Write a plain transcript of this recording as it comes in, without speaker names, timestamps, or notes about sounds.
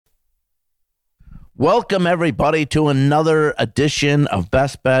Welcome, everybody, to another edition of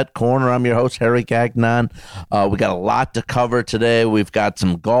Best Bet Corner. I'm your host, Harry Gagnon. We got a lot to cover today. We've got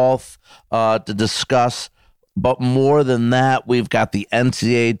some golf to discuss. But more than that, we've got the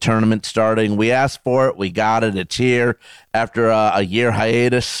NCAA tournament starting. We asked for it. We got it. It's here. After a year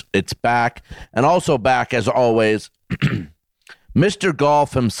hiatus, it's back. And also back, as always, Mr.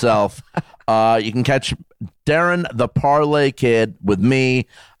 Golf himself. You can catch Darren the Parlay Kid with me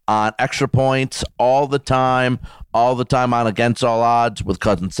on Extra Points all the time on Against All Odds with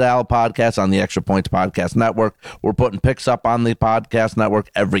Cousin Sal podcast on the Extra Points Podcast Network. We're putting picks up on the podcast network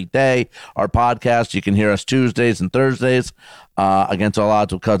every day. Our podcast, you can hear us Tuesdays and Thursdays, Against All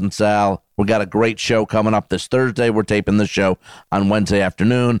Odds with Cousin Sal. We got a great show coming up this Thursday. We're taping this show on Wednesday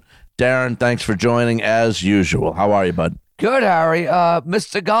afternoon. Darren, thanks for joining as usual. How are you, bud? Good, Harry.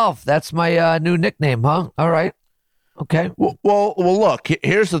 Mr. Golf, that's my new nickname, huh? All right. Okay. Well. Look.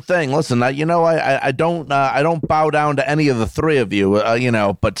 Here's the thing. Listen. I don't bow down to any of the three of you.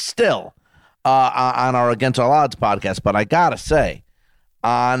 But still, on our Against All Odds podcast. But I gotta say,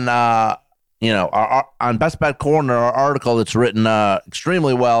 on on Best Bet Corner, our article that's written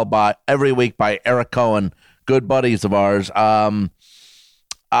extremely well every week by Eric Cohen, good buddies of ours.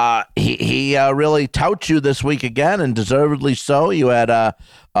 He really touts you this week again, and deservedly so. You had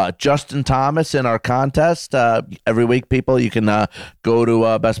Justin Thomas in our contest. Every week, people, you can go to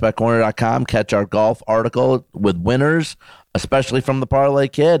bestbetcorner.com, catch our golf article with winners, especially from the Parlay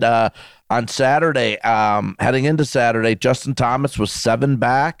Kid. On Saturday, heading into Saturday, Justin Thomas was 7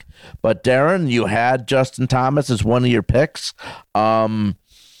 back. But, Darren, you had Justin Thomas as one of your picks. And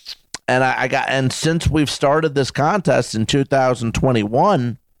since we've started this contest in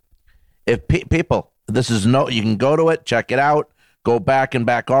 2021, if people, you can go to it, check it out, go back and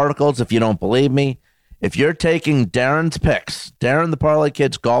back articles if you don't believe me. If you're taking Darren's picks, Darren the Parlay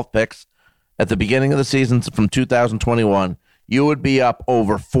Kid's golf picks at the beginning of the season from 2021, you would be up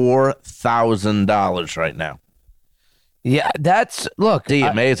over $4,000 right now. Yeah,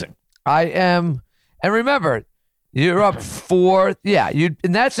 amazing. I am, and remember, you're up 4. Yeah,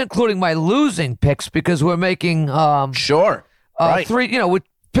 and that's including my losing picks because we're making sure right. 3. We're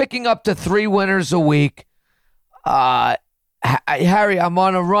picking up to 3 winners a week. Harry, I'm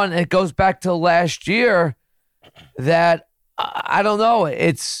on a run. It goes back to last year that I don't know.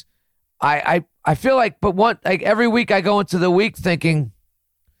 It's I feel like, every week I go into the week thinking,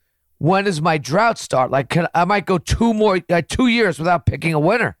 when does my drought start? Like, I might go 2 years without picking a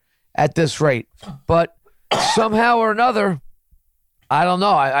winner at this rate. But somehow or another, I don't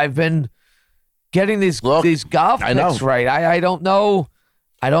know. I've been getting these golf picks right. I don't know.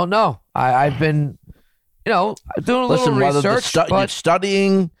 I've been, doing a little research. You're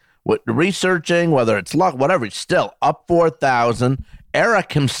studying, researching, whether it's luck, whatever, it's still up 4,000.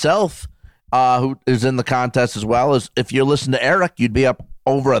 Eric himself, who is in the contest as well, if you listen to Eric, you'd be up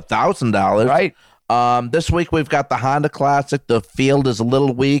over $1,000. Right. This week we've got the Honda Classic. The field is a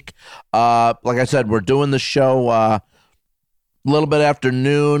little weak. Like I said, we're doing the show a little bit after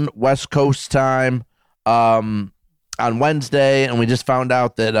noon, West Coast time, on Wednesday, and we just found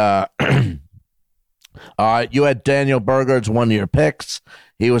out that you had Daniel Berger as one of your picks.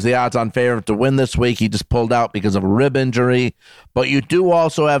 He was the odds-on favorite to win this week. He just pulled out because of a rib injury. But you do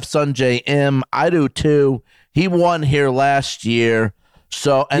also have Sungjae Im. I do too. He won here last year.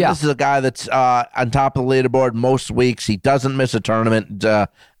 So, This is a guy that's on top of the leaderboard most weeks. He doesn't miss a tournament.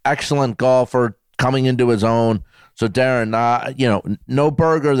 Excellent golfer coming into his own. So, Darren, no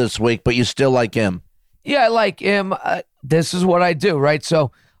Berger this week, but you still like him. Yeah, I like him. This is what I do, right?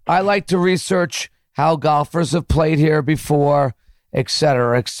 So I like to research how golfers have played here before, et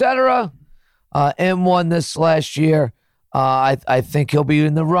cetera, et cetera. M won this last year. I think he'll be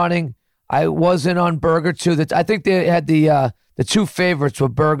in the running. I was in on Berger, too. I think they had the 2 favorites were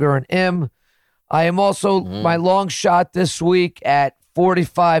Berger and M. I am also my long shot this week at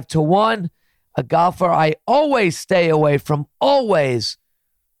 45-1. A golfer I always stay away from,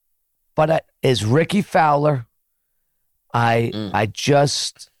 but is Ricky Fowler. I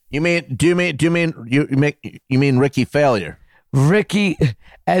just. Do you mean Ricky Failure? Ricky,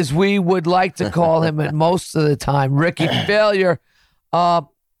 as we would like to call him at most of the time, Ricky Failure.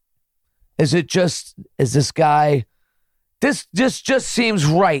 Is this guy? This just seems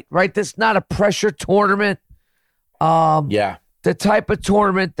right? This is not a pressure tournament. Yeah. The type of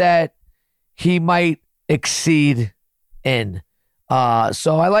tournament that he might exceed in.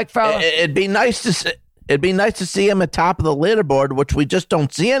 So I like Fowler. It'd be nice to see him at top of the leaderboard, which we just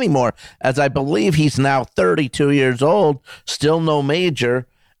don't see anymore, as I believe he's now 32 years old, still no major,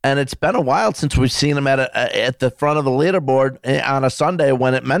 And it's been a while since we've seen him at the front of the leaderboard on a Sunday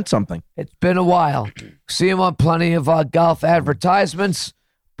when it meant something. It's been a while. See him on plenty of golf advertisements,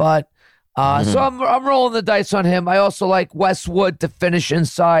 but so I'm rolling the dice on him. I also like Westwood to finish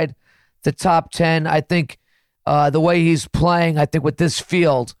inside the top 10. I think the way he's playing, I think with this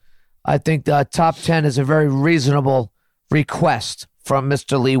field, I think the top 10 is a very reasonable request from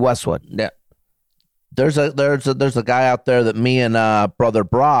Mr. Lee Westwood. Yeah. There's a guy out there that me and brother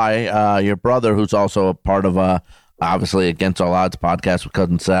Bry, your brother, who's also a part of obviously Against All Odds podcast with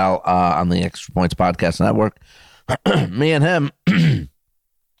Cousin Sal on the Extra Points Podcast Network. Me and him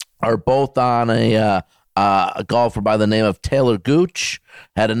are both on a golfer by the name of Taylor Gooch.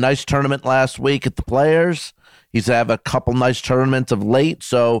 Had a nice tournament last week at the Players. He's had a couple nice tournaments of late,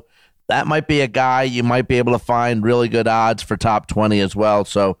 so that might be a guy you might be able to find really good odds for top 20 as well.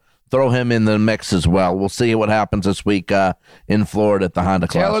 So throw him in the mix as well. We'll see what happens this week in Florida at the Honda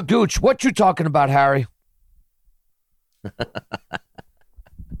Classic. Taylor Gooch, what you talking about, Harry?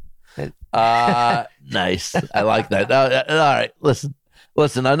 Nice. I like that. All right, listen.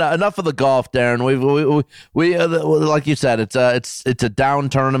 Enough of the golf, Darren. We like you said, it's a down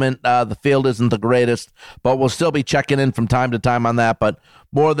tournament. The field isn't the greatest, but we'll still be checking in from time to time on that. But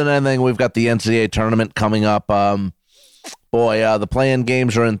more than anything, we've got the NCAA tournament coming up. The play-in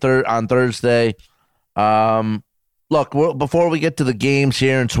games are on Thursday. Look, before we get to the games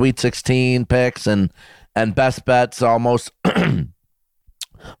here and Sweet 16 picks and best bets, almost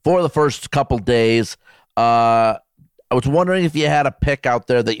for the first couple days, I was wondering if you had a pick out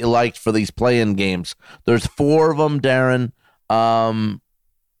there that you liked for these play-in games. There's 4 of them, Darren.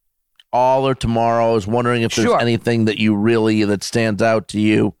 All are tomorrow. I was wondering if there's anything that stands out to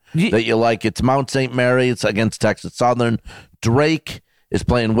you that you like. It's Mount St. Mary's against Texas Southern. Drake is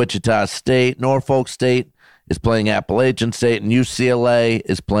playing Wichita State. Norfolk State is playing Appalachian State. And UCLA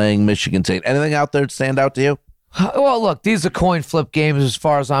is playing Michigan State. Anything out there stand out to you? Well, look, these are coin flip games as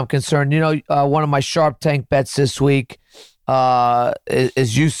far as I'm concerned. One of my Sharp Tank bets this week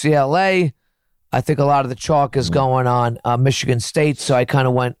is UCLA. I think a lot of the chalk is going on Michigan State, so I kind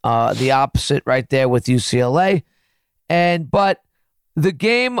of went the opposite right there with UCLA. But the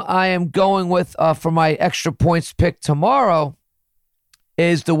game I am going with for my extra points pick tomorrow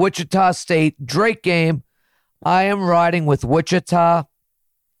is the Wichita State Drake game. I am riding with Wichita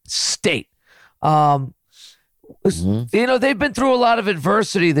State. They've been through a lot of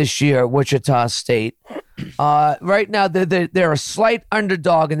adversity this year, Wichita State. Right now, they're a slight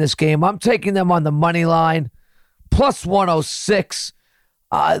underdog in this game. I'm taking them on the money line, plus 106.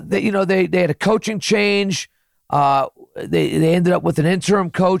 They had a coaching change. They ended up with an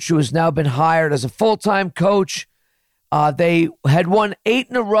interim coach who has now been hired as a full-time coach. They had won 8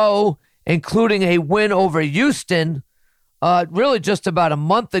 in a row, including a win over Houston, really just about a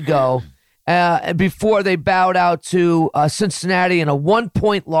month ago. Before they bowed out to Cincinnati in a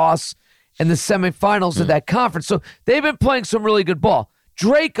 1-point loss in the semifinals of that conference. So they've been playing some really good ball.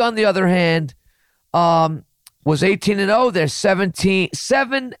 Drake, on the other hand, was 18-0. They're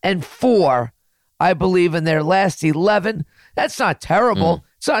 7-4, I believe, in their last 11. That's not terrible.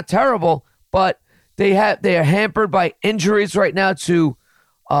 It's not terrible, but they are hampered by injuries right now to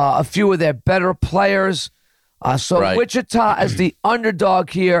a few of their better players. Wichita as the underdog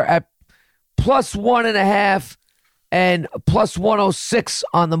here at plus 1.5 and plus 106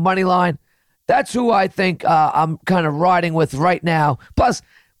 on the money line. That's who I think I'm kind of riding with right now. Plus,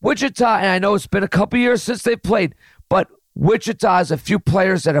 Wichita, and I know it's been a couple years since they've played, but Wichita has a few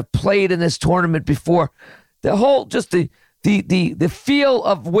players that have played in this tournament before. The whole, just the feel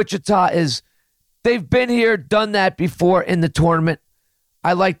of Wichita is they've been here, done that before in the tournament.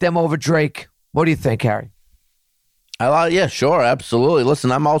 I like them over Drake. What do you think, Harry? Yeah, sure, absolutely.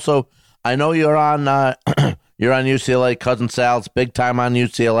 Listen, I know you're on UCLA. Cousin Sal's big time on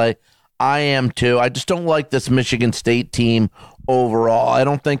UCLA. I am too. I just don't like this Michigan State team overall. I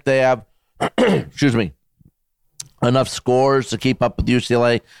don't think they have, enough scores to keep up with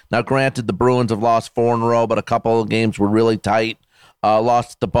UCLA. Now, granted, the Bruins have lost 4 in a row, but a couple of games were really tight.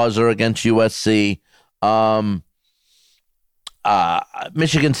 Lost at the buzzer against USC.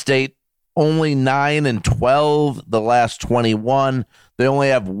 Michigan State only 9-12 the last 21. They only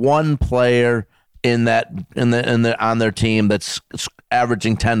have one player on their team that's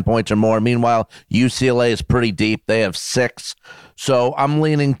averaging 10 points or more. Meanwhile, UCLA is pretty deep. They have 6. So I'm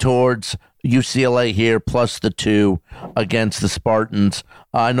leaning towards UCLA here plus the 2 against the Spartans.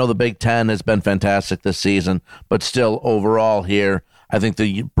 I know the Big Ten has been fantastic this season, but still overall here, I think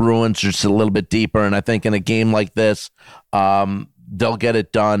the Bruins are just a little bit deeper. And I think in a game like this, they'll get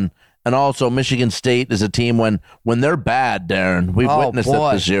it done. And also, Michigan State is a team when they're bad, Darren. We've witnessed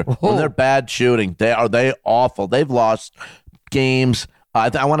it this year. When they're bad shooting, they awful. They've lost games.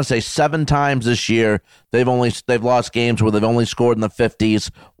 I want to say 7 times this year. They've lost games where they've only scored in the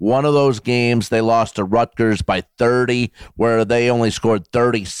 50s. One of those games they lost to Rutgers by 30, where they only scored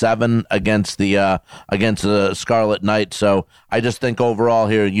 37 against the Scarlet Knights. So I just think overall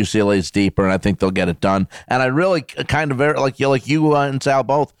here UCLA's deeper, and I think they'll get it done. And I really kind of like you and Sal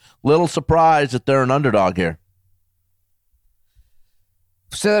both, little surprised that they're an underdog here.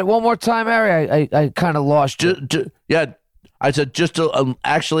 Say that one more time, Harry. I kind of lost you. Yeah. I said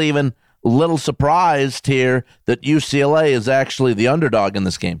actually even a little surprised here that UCLA is actually the underdog in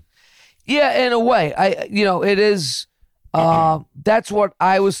this game. Yeah, in a way. It is. That's what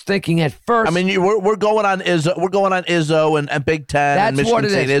I was thinking at first. I mean, we're going on Izzo. We're going on Izzo and Big Ten and Michigan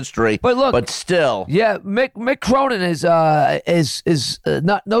State history. But look, but still, yeah, Mick Cronin is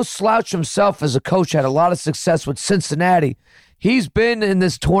not no slouch himself as a coach. Had a lot of success with Cincinnati. He's been in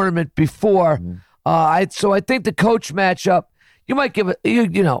this tournament before. So I think the coach matchup, you might give it,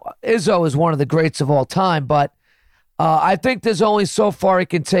 Izzo is one of the greats of all time, but I think there's only so far he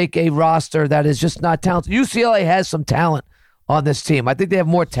can take a roster that is just not talented. UCLA has some talent on this team. I think they have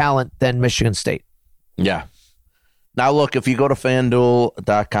more talent than Michigan State. Yeah. Now, look, if you go to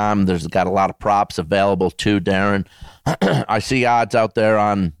FanDuel.com, there's got a lot of props available too, Darren. I see odds out there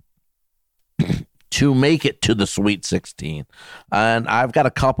on to make it to the Sweet 16. And I've got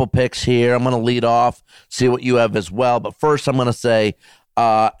a couple picks here. I'm going to lead off, see what you have as well. But first, I'm going to say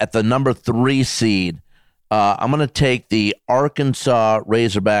at the number 3 seed, I'm going to take the Arkansas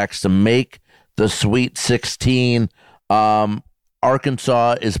Razorbacks to make the Sweet 16.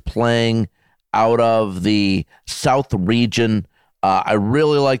 Arkansas is playing out of the South region. I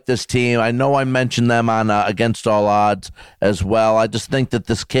really like this team. I know I mentioned them on Against All Odds as well. I just think that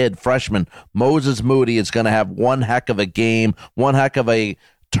this kid, freshman Moses Moody, is going to have one heck of a game, one heck of a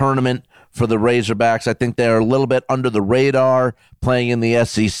tournament for the Razorbacks. I think they're a little bit under the radar playing in the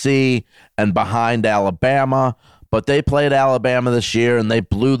SEC and behind Alabama, but they played Alabama this year and they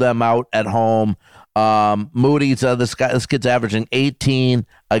blew them out at home. Moody's this kid's averaging 18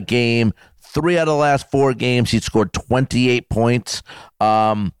 a game. 3 out of the last 4 games, he scored 28 points.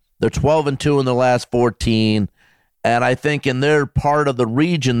 They're 12-2 in the last 14. And I think in their part of the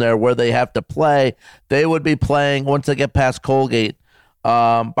region there where they have to play, they would be playing once they get past Colgate.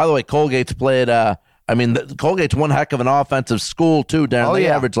 By the way, Colgate's played Colgate's one heck of an offensive school, too, Darren. They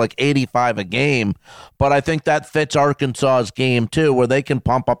average like 85 a game. But I think that fits Arkansas's game, too, where they can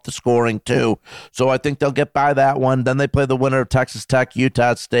pump up the scoring, too. So I think they'll get by that one. Then they play the winner of Texas Tech,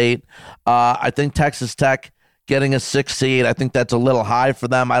 Utah State. I think Texas Tech getting a 6 seed, I think that's a little high for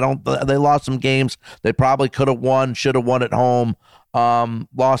them. They lost some games they probably could have won, should have won at home.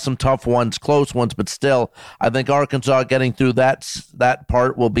 Lost some tough ones, close ones, but still, I think Arkansas getting through that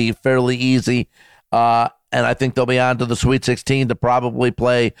part will be fairly easy. And I think they'll be on to the Sweet 16 to probably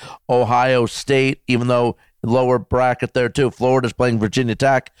play Ohio State, even though lower bracket there too. Florida's playing Virginia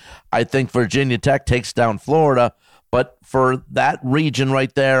Tech. I think Virginia Tech takes down Florida. But for that region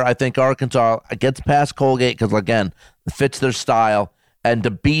right there, I think Arkansas gets past Colgate because, again, it fits their style. And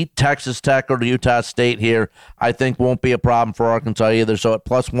to beat Texas Tech or Utah State here, I think won't be a problem for Arkansas either. So at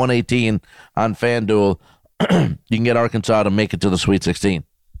plus 118 on FanDuel, you can get Arkansas to make it to the Sweet 16.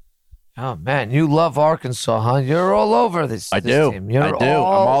 Oh, man, you love Arkansas, huh? You're all over this I do. team. I'm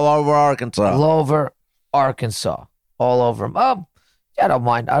all over Arkansas. All over Arkansas. All over them. I don't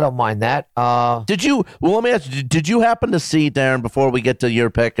mind that. Let me ask you, did you happen to see, Darren, before we get to your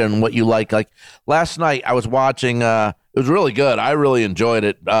pick and what you like last night I was watching, it was really good. I really enjoyed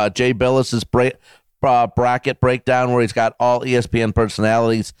it. Jay Billis's bracket breakdown where he's got all ESPN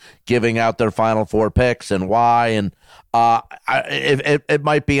personalities giving out their final 4 picks and why. And it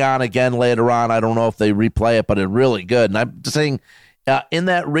might be on again later on. I don't know if they replay it, but it's really good. And I'm just saying, in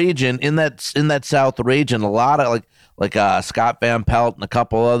that region, in that South region, a lot of like Scott Van Pelt and a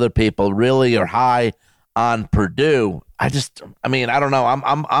couple other people really are high on Purdue. I don't know.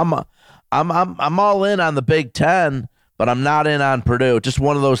 I'm all in on the Big Ten, but I'm not in on Purdue. Just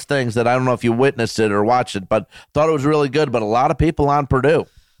one of those things that I don't know if you witnessed it or watched it, but thought it was really good. But a lot of people on Purdue.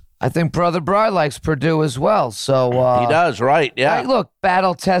 I think Brother Bry likes Purdue as well. So he does, right? Yeah. Look,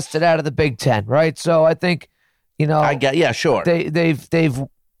 battle tested out of the Big Ten, right? So I think, sure. They've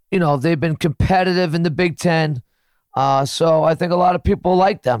been competitive in the Big Ten. So I think a lot of people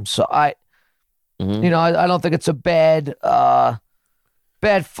like them. So I don't think it's a bad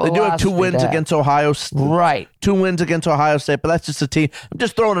bad They philosophy. do have 2 wins against Ohio State. Right. 2 wins against Ohio State, but that's just a team. I'm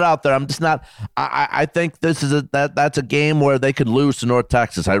just throwing it out there. I'm just not. I think this is that's a game where they could lose to North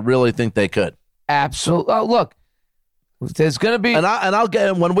Texas. I really think they could. Absolutely. Oh, look, there's going to be. And I'll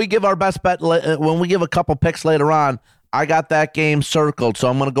get when we give our best bet when we give a couple picks later on. I got that game circled, so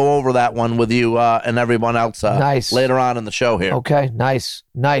I'm going to go over that one with you and everyone else nice. Later on in the show here. Okay, nice.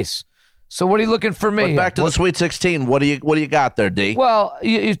 So what are you looking for me? But back to the Sweet 16. What do you got there, D? Well,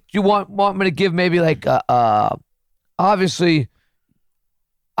 you want me to give maybe like obviously,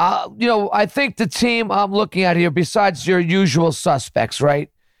 I think the team I'm looking at here, besides your usual suspects,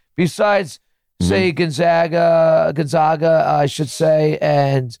 right? Besides say Gonzaga, I should say,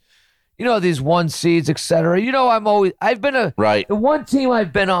 and these 1 seeds, etc. I've been right. The one team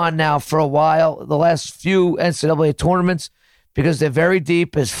I've been on now for a while, the last few NCAA tournaments, because they're very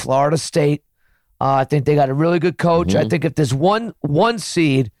deep, is Florida State. I think they got a really good coach. I think if there's one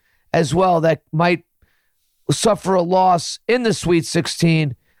seed as well that might suffer a loss in the Sweet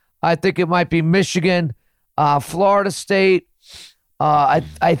 16, I think it might be Michigan, Florida State. I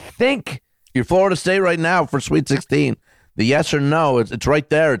think you're Florida State right now for Sweet 16. The yes or no, it's right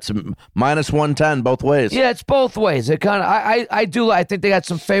there. It's -110 both ways. Yeah, it's both ways. It kind of I think they got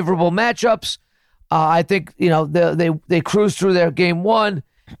some favorable matchups. I think they cruise through their game 1,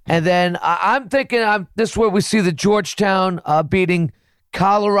 and then I'm thinking this is where we see the Georgetown beating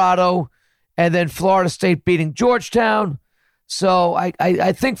Colorado, and then Florida State beating Georgetown. So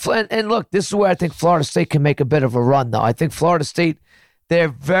I think and look, this is where I think Florida State can make a bit of a run, though. I think Florida State, they're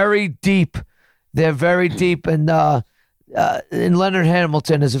very deep. They're very deep, and Leonard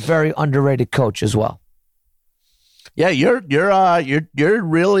Hamilton is a very underrated coach as well. Yeah, you're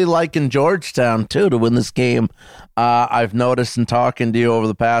really liking Georgetown too to win this game. I've noticed in talking to you over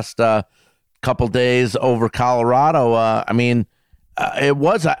the past couple days over Colorado. It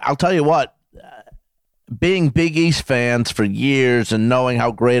was. I'll tell you what. Being Big East fans for years and knowing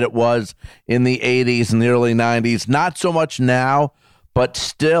how great it was in the 80s and the early 90s, not so much now, but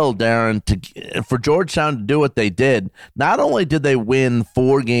still, Darren, for Georgetown to do what they did, not only did they win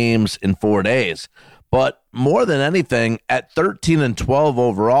 4 games in 4 days, but more than anything, at 13-12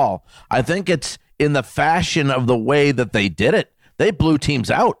 overall, I think it's in the fashion of the way that they did it. They blew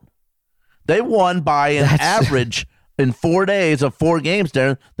teams out. They won by an average in 4 days of 4 games,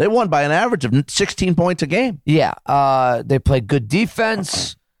 Darren. They won by an average of 16 points a game. Yeah, they play good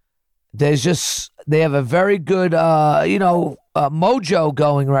defense. They have a very good, mojo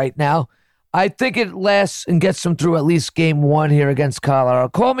going right now. I think it lasts and gets them through at least game 1 here against Colorado.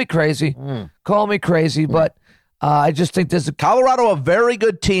 Call me crazy, but I just think there's Colorado, a very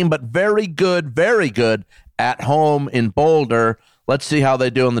good team, but very good at home in Boulder. Let's see how they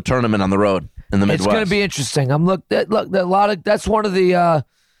do in the tournament on the road in the Midwest. It's going to be interesting. That's one of the,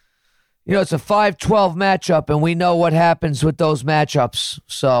 it's a 5-12 matchup, and we know what happens with those matchups.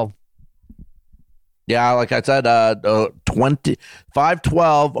 So. Yeah, like I said,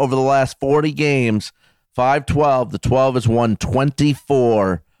 5-12 over the last 40 games. 5-12. The 12 has won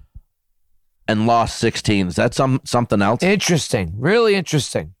 24 and lost 16. Is that something else? Interesting. Really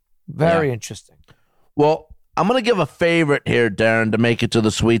interesting. Very interesting. Well, I'm going to give a favorite here, Darren, to make it to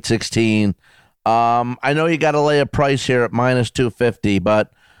the Sweet 16. I know you got to lay a price here at -250,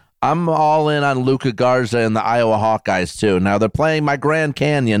 but I'm all in on Luka Garza and the Iowa Hawkeyes, too. Now, they're playing my Grand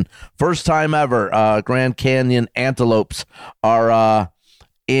Canyon. First time ever, Grand Canyon Antelopes are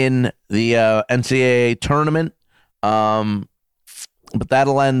in the NCAA tournament. But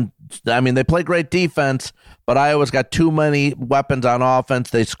that'll end. They play great defense, but Iowa's got too many weapons on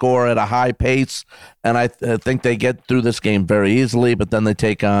offense. They score at a high pace, and I think they get through this game very easily, but then they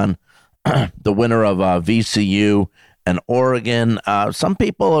take on the winner of VCU and Oregon. Some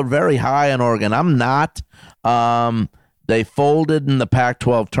people are very high on Oregon. I'm not. They folded in the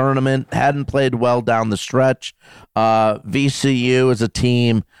Pac-12 tournament, hadn't played well down the stretch. VCU is a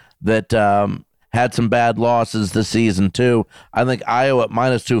team that had some bad losses this season, too. I think Iowa at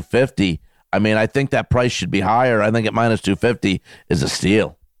 -250. I think that price should be higher. I think at -250 is a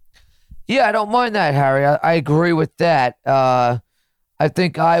steal. Yeah, I don't mind that, Harry. I agree with that. I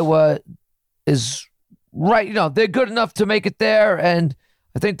think Iowa is right. They're good enough to make it there, and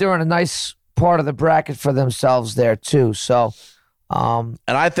I think they're in a nice part of the bracket for themselves there too. So, and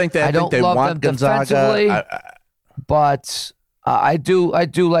I think they love want them Gonzaga, but I do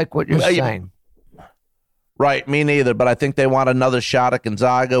like what you're saying. Right, me neither. But I think they want another shot at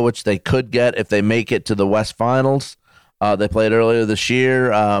Gonzaga, which they could get if they make it to the West Finals. They played earlier this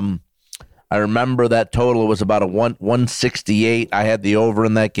year. I remember that total was about 168. I had the over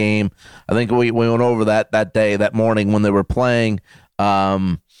in that game. I think we went over that day, that morning when they were playing.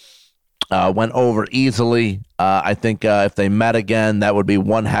 went over easily. I think if they met again, that would be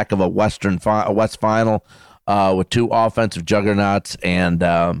one heck of a West final with two offensive juggernauts. And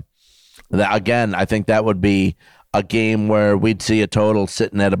again, I think that would be a game where we'd see a total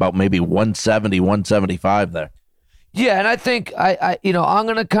sitting at about maybe 170, 175 there. Yeah, and I think I'm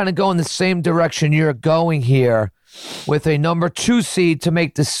going to kind of go in the same direction you're going here with a number 2 seed to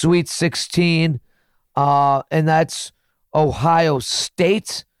make the Sweet 16, and that's Ohio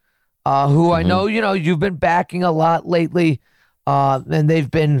State, who I know you've been backing a lot lately, and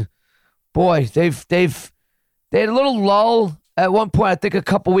they've been, boy, they had a little lull at one point. I think a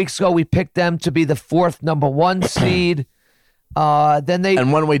couple weeks ago we picked them to be the 4th number 1 seed.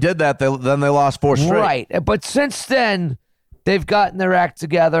 And when we did that, they lost 4 straight. Right, but since then they've gotten their act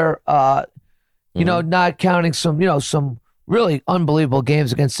together. Not counting some really unbelievable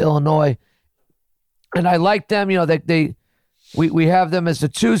games against Illinois, and I like them. We have them as a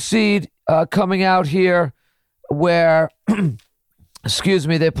 2 seed coming out here, where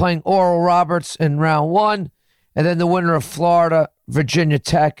they're playing Oral Roberts in round 1, and then the winner of Florida Virginia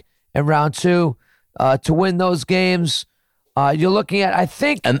Tech in round 2 to win those games. You're looking at, I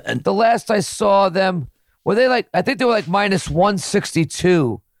think, and the last I saw them, I think they were like minus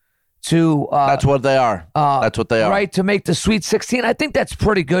 162 to. That's what they are. Right, to make the Sweet 16. I think that's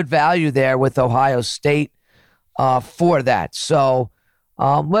pretty good value there with Ohio State for that. So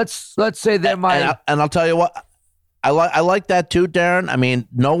let's say they're my. And I'll tell you what, I like that too, Darren. I mean,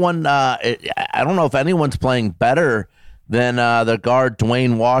 no one. I don't know if anyone's playing better than the guard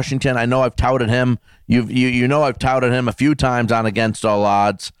Dwayne Washington. I know I've touted him. I've touted him a few times on Against All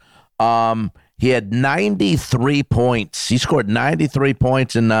Odds. He had 93 points. He scored 93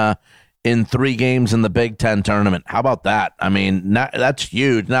 points in 3 games in the Big Ten tournament. How about that? I mean, that's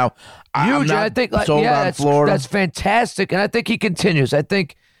huge. Now, huge. I think on Florida. That's fantastic, and I think he continues. I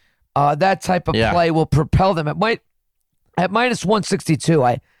think that type of play will propel them. It might at minus 162.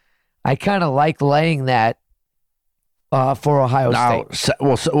 I kind of like laying that for Ohio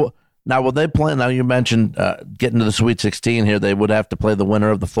State. Now, will they play? Now, you mentioned getting to the Sweet 16 here. They would have to play the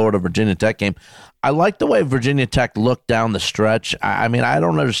winner of the Florida-Virginia Tech game. I like the way Virginia Tech looked down the stretch. I mean, I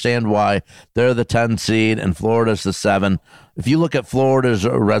don't understand why they're the 10 seed and Florida's the 7. If you look at Florida's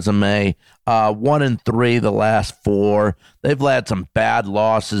resume, 1-3 the last 4. They've had some bad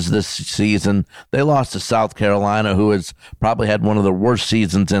losses this season. They lost to South Carolina, who has probably had one of the worst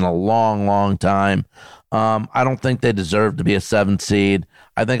seasons in a long, long time. I don't think they deserve to be a 7 seed.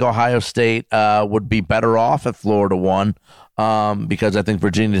 I think Ohio State would be better off if Florida won because I think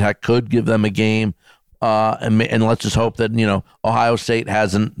Virginia Tech could give them a game. And let's just hope that, Ohio State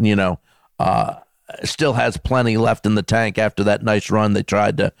hasn't, still has plenty left in the tank after that nice run they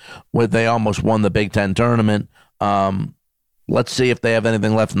tried to, where they almost won the Big Ten tournament. Let's see if they have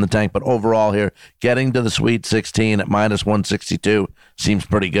anything left in the tank. But overall here, getting to the Sweet 16 at minus 162 seems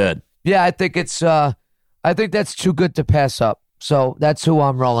pretty good. Yeah, I think I think that's too good to pass up. So that's who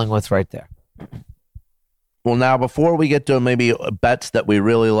I'm rolling with right there. Well, now, before we get to maybe bets that we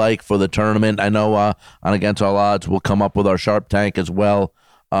really like for the tournament, I know on Against All Odds, we'll come up with our Sharp Tank as well.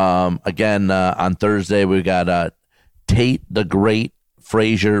 Again, on Thursday, we got Tate the Great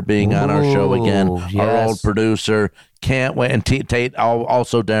Frazier being on our show again. Yes. Our old producer. Can't wait. And Tate,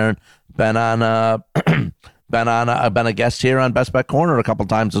 also, Darren, been a guest here on Best Bet Corner a couple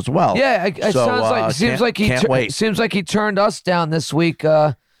times as well. Yeah, seems like he turned us down this week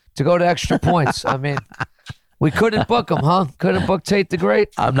to go to Extra Points. I mean, we couldn't book him, huh? Couldn't book Tate the Great.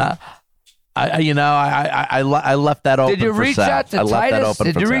 I'm not. I left that open. Did you reach out to Titus?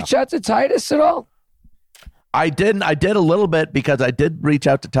 Did you reach out to Titus at all? I didn't. I did a little bit because I did reach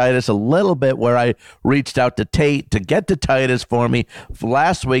out to Titus a little bit where I reached out to Tate to get to Titus for me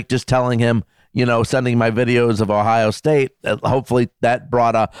last week, just telling him, sending my videos of Ohio State. Hopefully that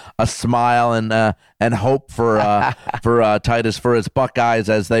brought a smile and hope for Titus for his Buckeyes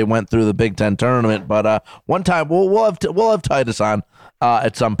as they went through the Big Ten tournament. But one time we'll have Titus on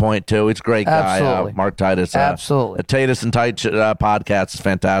at some point too. He's a great guy, Mark Titus. Absolutely, the Titus and Titus podcast is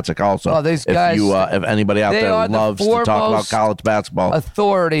fantastic. Also, these guys, if anybody out there loves to talk about college basketball,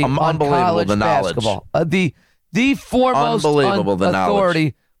 authority on college basketball, the foremost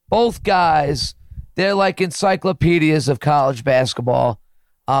authority. Both guys, they're like encyclopedias of college basketball.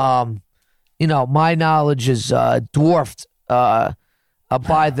 My knowledge is dwarfed by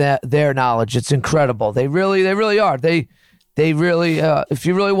their knowledge. It's incredible. They really are. They really, if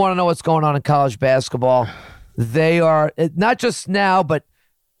you really want to know what's going on in college basketball, they are not just now, but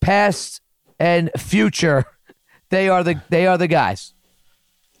past and future. They are the guys.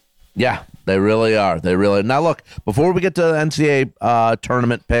 Yeah, they really are. They really now. Look, before we get to the NCAA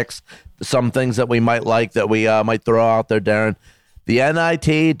tournament picks, some things that we might like that we might throw out there, Darren. The NIT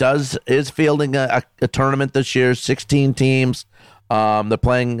is fielding a tournament this year. 16 teams. They're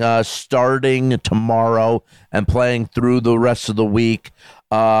playing starting tomorrow and playing through the rest of the week.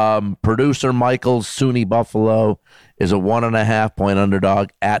 Producer Michael's SUNY Buffalo is a 1.5-point underdog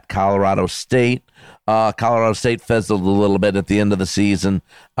at Colorado State. Colorado State fizzled a little bit at the end of the season.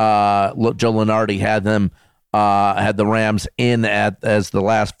 Joe Lunardi had them had the Rams in as the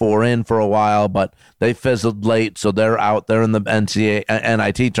last four in for a while, but they fizzled late, so they're out there in the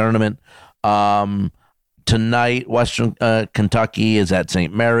NIT tournament. Tonight, Western Kentucky is at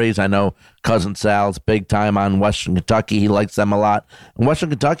St. Mary's. I know Cousin Sal's big time on Western Kentucky. He likes them a lot. And Western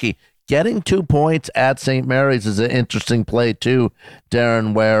Kentucky getting 2 points at St. Mary's is an interesting play too,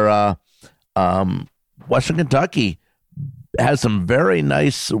 Darren, where Western Kentucky has some very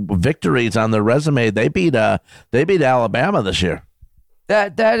nice victories on their resume. They beat Alabama this year.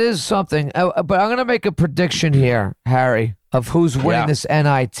 That is something. But I'm going to make a prediction here, Harry, of who's winning this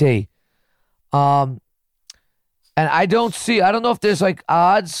NIT. And I don't know if there's like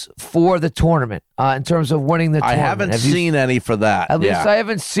odds for the tournament in terms of winning the tournament. I haven't seen any for that. At least I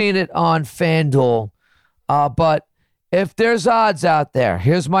haven't seen it on FanDuel. But if there's odds out there,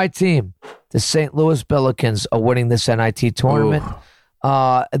 here's my team. The St. Louis Billikens are winning this NIT tournament.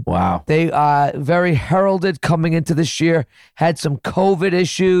 Wow. They very heralded coming into this year, had some COVID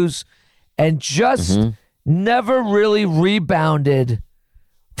issues, and just never really rebounded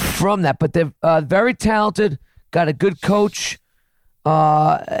from that. But they're very talented, got a good coach,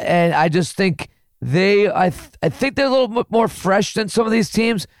 and I just think I think they're a little bit more fresh than some of these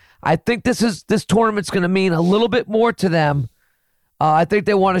teams. I think this tournament's going to mean a little bit more to them. I think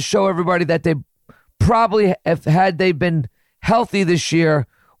they want to show everybody that they probably, had they been healthy this year,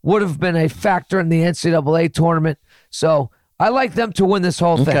 would have been a factor in the NCAA tournament. So I like them to win this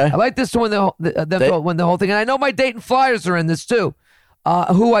whole thing. Okay. I like this to win to win the whole thing. And I know my Dayton Flyers are in this too,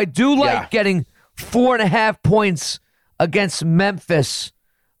 who I do like getting 4.5 points against Memphis.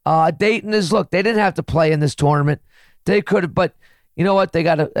 Dayton they didn't have to play in this tournament. They could have, but you know what? They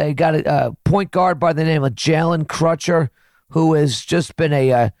got a point guard by the name of Jalen Crutcher, who has just been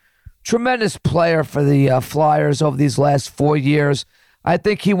a tremendous player for the Flyers over these last 4 years. I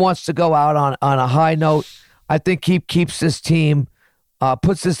think he wants to go out on a high note. I think he keeps this team,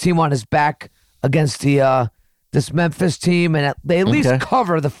 puts this team on his back against this Memphis team, and they at least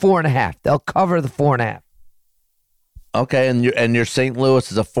cover the 4.5. They'll cover the 4.5. Okay, and your St.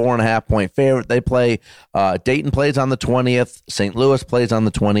 Louis is a 4.5-point favorite. They play. Dayton plays on the 20th. St. Louis plays on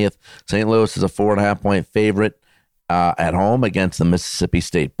the 20th. St. Louis is a 4.5-point favorite at home against the Mississippi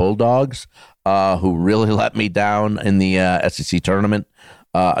State Bulldogs, who really let me down in the SEC tournament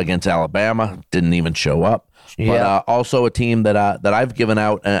against Alabama. Didn't even show up. But also a team that I've given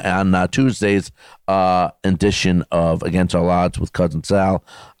out on Tuesday's edition of Against All Odds with Cousin Sal.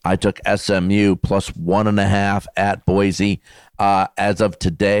 I took SMU plus 1.5 at Boise. As of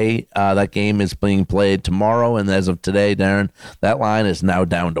today, that game is being played tomorrow, and as of today, Darren, that line is now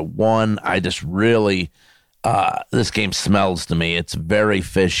down to 1. I just really, this game smells to me. It's very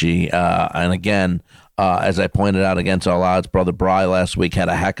fishy, and again, as I pointed out against all odds, Brother Bry last week had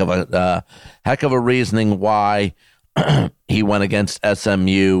a heck of a reasoning why he went against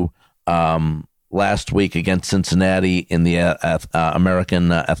SMU last week against Cincinnati in the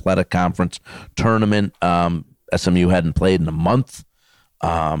American Athletic Conference tournament. SMU hadn't played in a month,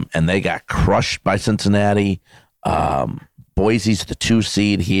 and they got crushed by Cincinnati. Boise's the 2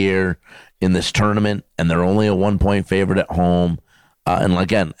 seed here in this tournament, and they're only a 1-point favorite at home. And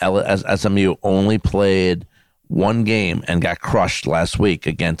again, SMU only played one game and got crushed last week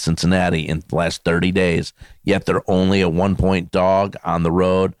against Cincinnati in the last 30 days, yet they're only a 1-point dog on the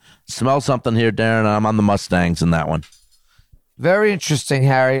road. Smell something here, Darren. I'm on the Mustangs in that one. Very interesting,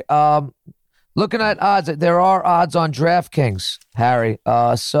 Harry. Looking at odds, there are odds on DraftKings, Harry.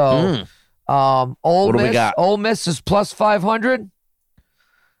 Ole Miss is plus 500.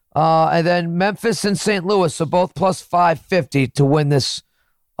 And then Memphis and St. Louis are both plus 550 to win this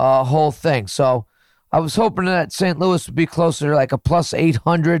whole thing. So I was hoping that St. Louis would be closer to like a plus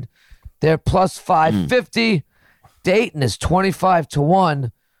 800. They're plus 550. Dayton is 25 to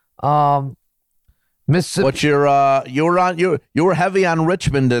 1. Mississippi. What's your you were heavy on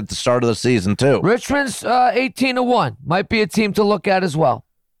Richmond at the start of the season too. Richmond's 18 to 1. Might be a team to look at as well.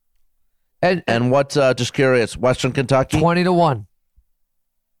 And what's just curious, Western Kentucky 20 to 1.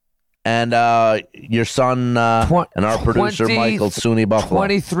 And your son and our producer Michael SUNY Buffalo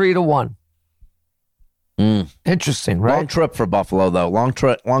 23 to 1. Interesting, right? Long trip for Buffalo, though. Long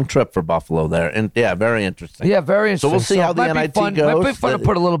trip for Buffalo there, and yeah, very interesting. Yeah, very interesting. So we'll see how the NIT goes. Might be fun to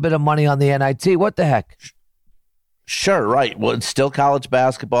put a little bit of money on the NIT. What the heck? Sure, right. Well, it's still college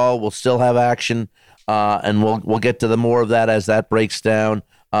basketball. We'll still have action, and we'll get to the more of that as that breaks down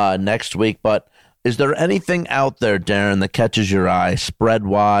next week. But is there anything out there, Darren, that catches your eye, spread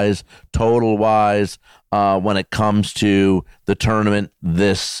wise, total wise, when it comes to the tournament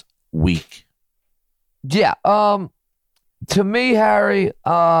this week? Yeah. To me, Harry,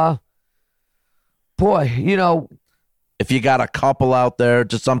 boy, if you got a couple out there,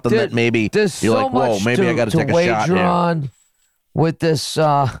 just something that maybe you're so like, whoa, maybe I got to take a shot here. On with this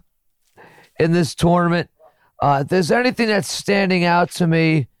in this tournament. If there's anything that's standing out to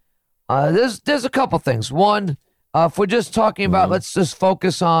me, there's a couple things. One, if we're just talking about, let's just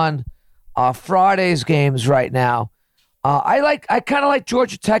focus on Friday's games right now. I kind of like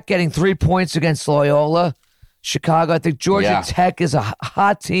Georgia Tech getting 3 points against Loyola Chicago. I think Georgia Tech is a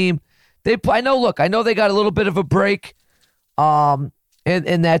hot team. I know they got a little bit of a break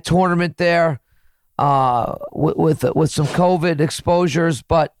in that tournament there with some COVID exposures,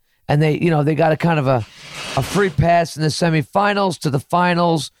 and they got a kind of a free pass in the semifinals to the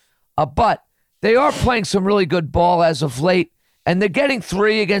finals, but they are playing some really good ball as of late, and they're getting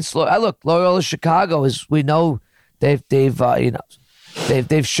 3 against Loyola Chicago. As we know, they've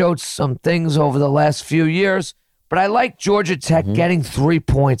showed some things over the last few years, but I like Georgia Tech getting 3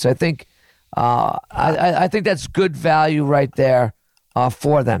 points. I think I think that's good value right there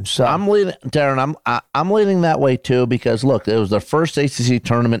for them. So I'm leaning, Darren. I'm leaning that way too because look, it was their first ACC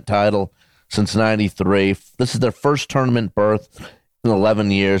tournament title since '93. This is their first tournament berth in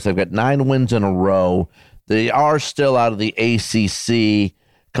 11 years. They've got 9 wins in a row. They are still out of the ACC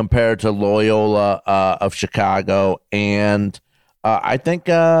compared to Loyola of Chicago, and I think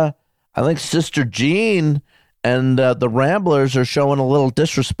Sister Jean and the Ramblers are showing a little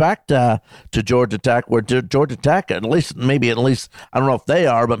disrespect to Georgia Tech, where Georgia Tech, at least, I don't know if they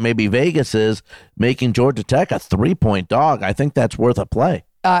are, but maybe Vegas is making Georgia Tech a 3-point dog. I think that's worth a play.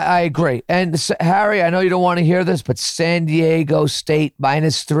 I agree. And Harry, I know you don't want to hear this, but San Diego State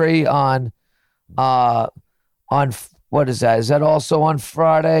 -3 on what is that? Is that also on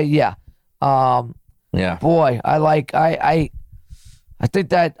Friday? Yeah. Yeah. Boy, I think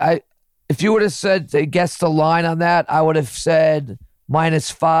that if you would have said they guessed the line on that, I would have said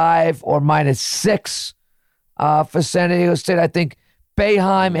 -5 or -6 for San Diego State. I think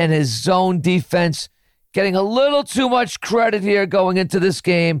Boeheim and his zone defense getting a little too much credit here going into this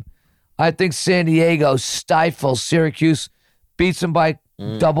game. I think San Diego stifles Syracuse, beats them by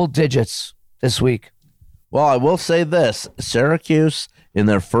double digits this week. Well, I will say this. Syracuse, in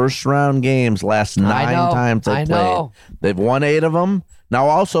their first round games, last 9 times they played, they've won 8 of them. Now,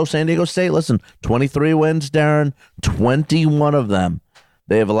 also, San Diego State, listen, 23 wins, Darren, 21 of them,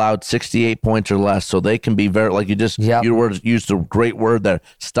 they have allowed 68 points or less, so they can be very, like you used a great word there,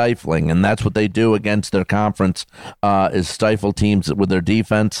 stifling, and that's what they do against their conference, is stifle teams with their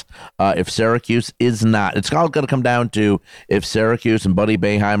defense. If Syracuse is not, it's all going to come down to if Syracuse and Buddy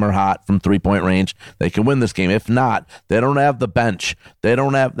Boeheim are hot from 3-point range, they can win this game. If not, they don't have the bench. They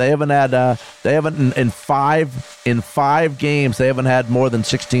haven't in five games, they haven't had more than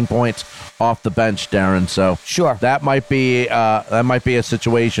 16 points off the bench, Darren. So sure, that might be a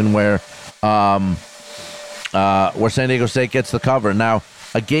situation where San Diego State gets the cover. Now,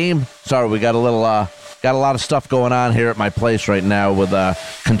 a game. Sorry, we got a lot of stuff going on here at my place right now with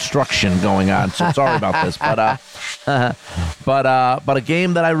construction going on. So sorry about this, but a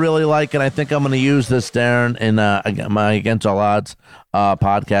game that I really like, and I think I'm going to use this, Darren, in my Against All Odds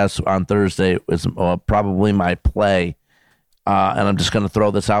podcast on Thursday is probably my play. And I'm just going to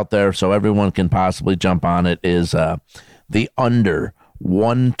throw this out there so everyone can possibly jump on it, is the under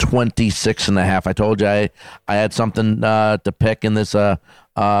 126.5. I told you I had something to pick in this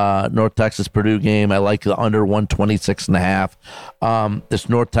North Texas Purdue game. I like the under 126.5. This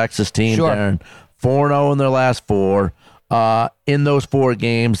North Texas team, sure, Darren, 4-0 in their last 4. In those 4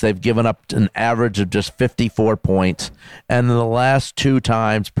 games, they've given up an average of just 54 points. And in the last 2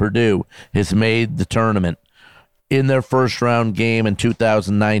 times Purdue has made the tournament, in their first round game in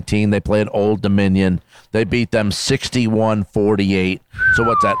 2019, they played Old Dominion. They beat them 61-48. So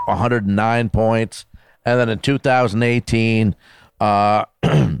what's that? 109 points. And then in 2018, they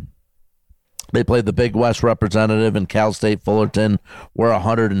played the Big West representative in Cal State Fullerton, where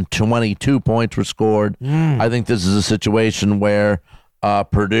 122 points were scored. I think this is a situation where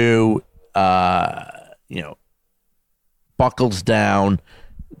Purdue, buckles down,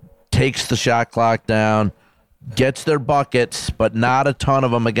 takes the shot clock down, gets their buckets, but not a ton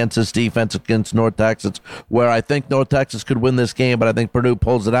of them against this defense against North Texas, where I think North Texas could win this game, but I think Purdue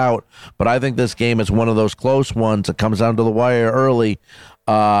pulls it out. But I think this game is one of those close ones that comes down to the wire early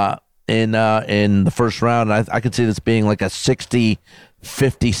in the first round. And I could see this being like a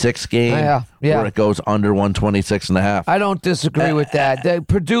 60-56 game where it goes under 126.5. I don't disagree with that.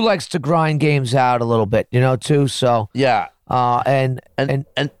 Purdue likes to grind games out a little bit, too. So yeah,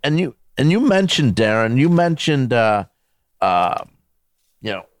 and you mentioned, Darren. You mentioned,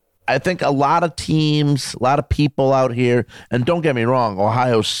 I think a lot of teams, a lot of people out here, and don't get me wrong,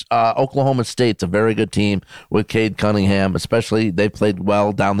 Oklahoma State's a very good team with Cade Cunningham. Especially they played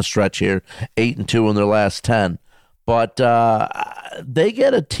well down the stretch here, 8-2 in their last 10. But they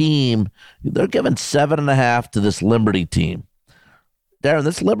get a team. They're giving 7.5 to this Liberty team. Darren,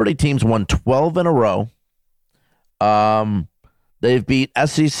 this Liberty team's won 12 in a row. They've beat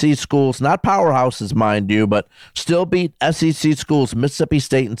SEC schools, not powerhouses, mind you, but still beat SEC schools, Mississippi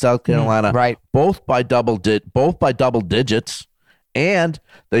State and South Carolina, right? Both by double digits, and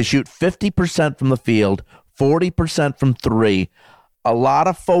they shoot 50% from the field, 40% from three. A lot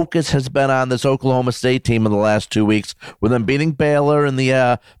of focus has been on this Oklahoma State team in the last 2 weeks, with them beating Baylor in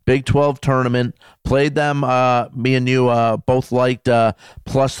the Big 12 tournament. Played them, me and you both liked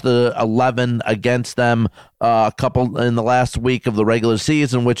plus the 11 against them a couple in the last week of the regular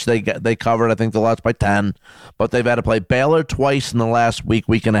season, which they covered. I think they lost by 10, but they've had to play Baylor twice in the last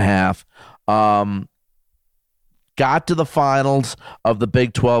week and a half. Got to the finals of the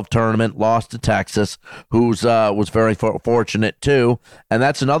Big 12 tournament, lost to Texas, who's was very fortunate too. And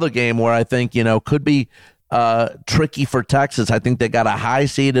that's another game where I think, could be tricky for Texas. I think they got a high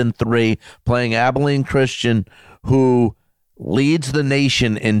seed in 3, playing Abilene Christian, who leads the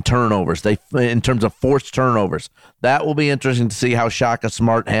nation in turnovers. In terms of forced turnovers. That will be interesting to see how Shaka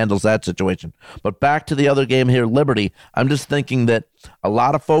Smart handles that situation. But back to the other game here, Liberty. I'm just thinking that a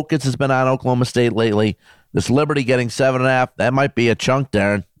lot of focus has been on Oklahoma State lately. This Liberty getting 7.5, that might be a chunk,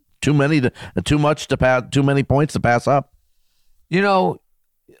 Darren. Too many points to pass up.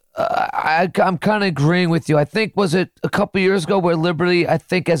 I'm kind of agreeing with you. I think, was it a couple years ago where Liberty, I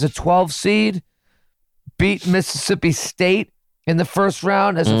think as a 12 seed, beat Mississippi State in the first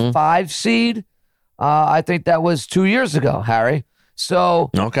round as a 5 seed? I think that was 2 years ago, Harry. So,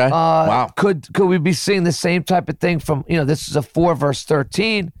 okay. Wow. Could we be seeing the same type of thing from, this is a 4 versus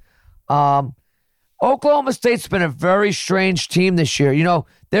 13. Oklahoma State's been a very strange team this year.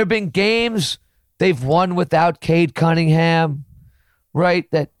 There have been games they've won without Cade Cunningham, right?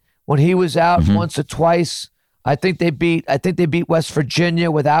 That when he was out once or twice, I think they beat West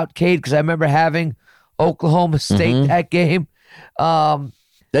Virginia without Cade, because I remember having Oklahoma State that game.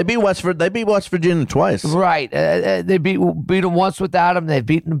 They beat West Virginia twice, right? They beat them once without him. They've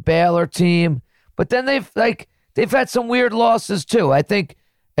beaten the Baylor team, but then they've had some weird losses too. I think.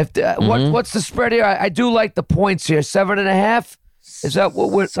 What's the spread here? I do like the points here. 7.5. Is that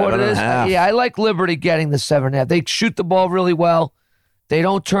what it is? Yeah, I like Liberty getting the 7.5. They shoot the ball really well. They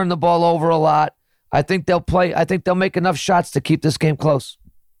don't turn the ball over a lot. I think they'll make enough shots to keep this game close.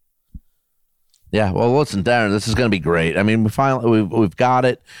 Yeah, well, listen, Darren, this is going to be great. I mean, we've got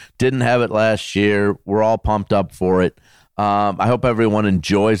it. Didn't have it last year. We're all pumped up for it. I hope everyone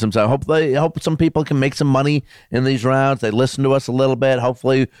enjoys themselves. I hope some people can make some money in these rounds. They listen to us a little bit.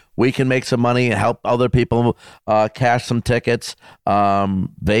 Hopefully we can make some money and help other people cash some tickets.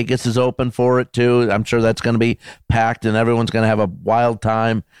 Vegas is open for it too. I'm sure that's going to be packed, and everyone's going to have a wild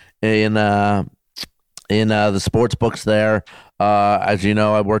time in the sports books there. As you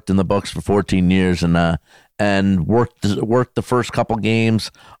know, I worked in the books for 14 years and worked the first couple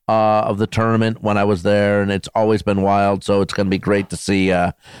games of the tournament when I was there, and it's always been wild. So it's going to be great to see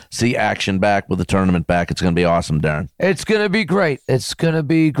action back with the tournament back. It's going to be awesome, Darren. It's going to be great. It's going to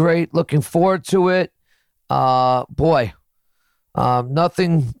be great. Looking forward to it.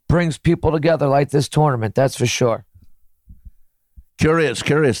 Nothing brings people together like this tournament. That's for sure. Curious,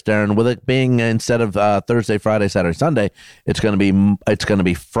 Darren. With it being instead of Thursday, Friday, Saturday, Sunday, it's going to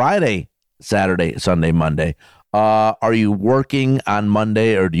be Friday, Saturday, Sunday, Monday. Are you working on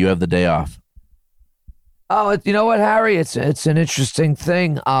Monday, or do you have the day off? Oh, you know what, Harry? It's an interesting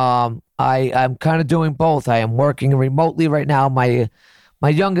thing. I'm kind of doing both. I am working remotely right now. My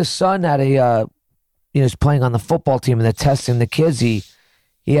youngest son had he's playing on the football team, and they're testing the kids. He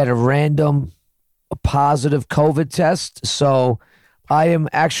had a positive COVID test, so I am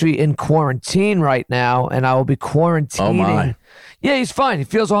actually in quarantine right now, and I will be quarantining. Oh my. Yeah, he's fine. He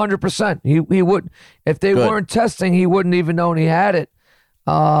feels 100%. He would, if they weren't testing, he wouldn't even know he had it.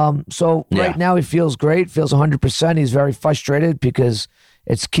 Right now he feels great, feels 100%. He's very frustrated because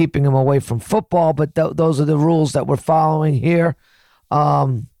it's keeping him away from football. But those are the rules that we're following here.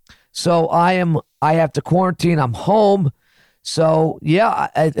 So I have to quarantine. I'm home. So yeah,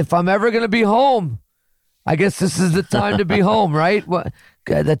 if I'm ever going to be home, I guess this is the time to be home, right?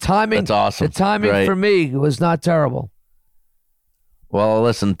 The timing. That's awesome. The timing Right. for me was not terrible. Well,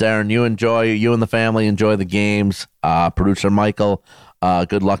 listen, Darren, you and the family enjoy the games. Producer Michael,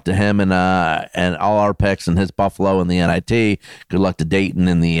 good luck to him and all our picks and his Buffalo and the NIT. Good luck to Dayton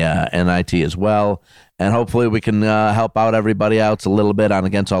in the NIT as well. And hopefully we can help out everybody else a little bit on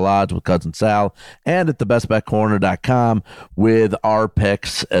Against All Odds with Cousin Sal and at thebestbetcorner.com with our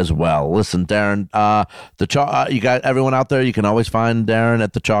picks as well. Listen, Darren, you got everyone out there. You can always find Darren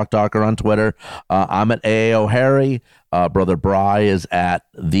at the Chalk Talker on Twitter. I'm at AAO Harry. Brother Bry is at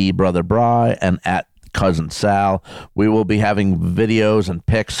the Brother Bry and at Cousin Sal. We will be having videos and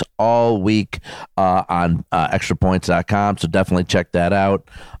picks all week on extrapoints.com, so definitely check that out.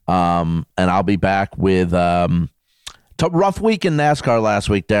 And I'll be back with rough week in NASCAR last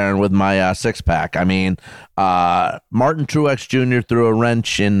week, Darren, with my six-pack. I mean, Martin Truex Jr. threw a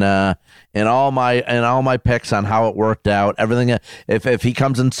wrench in all my picks on how it worked out. Everything. If he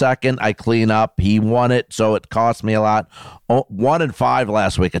comes in second, I clean up. He won it, so it cost me a lot. 1-5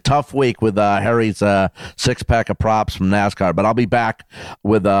 last week. A tough week with Harry's six-pack of props from NASCAR. But I'll be back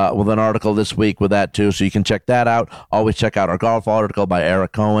with an article this week with that too, so you can check that out. Always check out our golf article by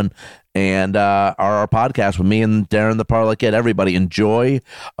Eric Cohen. And our podcast with me and Darren the Parlay Kid. Everybody enjoy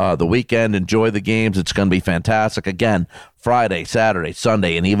the weekend. Enjoy the games. It's going to be fantastic. Again, Friday, Saturday,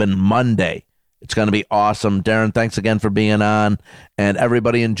 Sunday, and even Monday. It's going to be awesome. Darren, thanks again for being on. And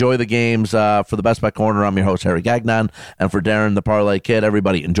everybody enjoy the games. For the Best Bet Corner, I'm your host, Harry Gagnon. And for Darren the Parlay Kid,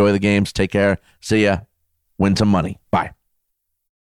 everybody enjoy the games. Take care. See ya. Win some money. Bye.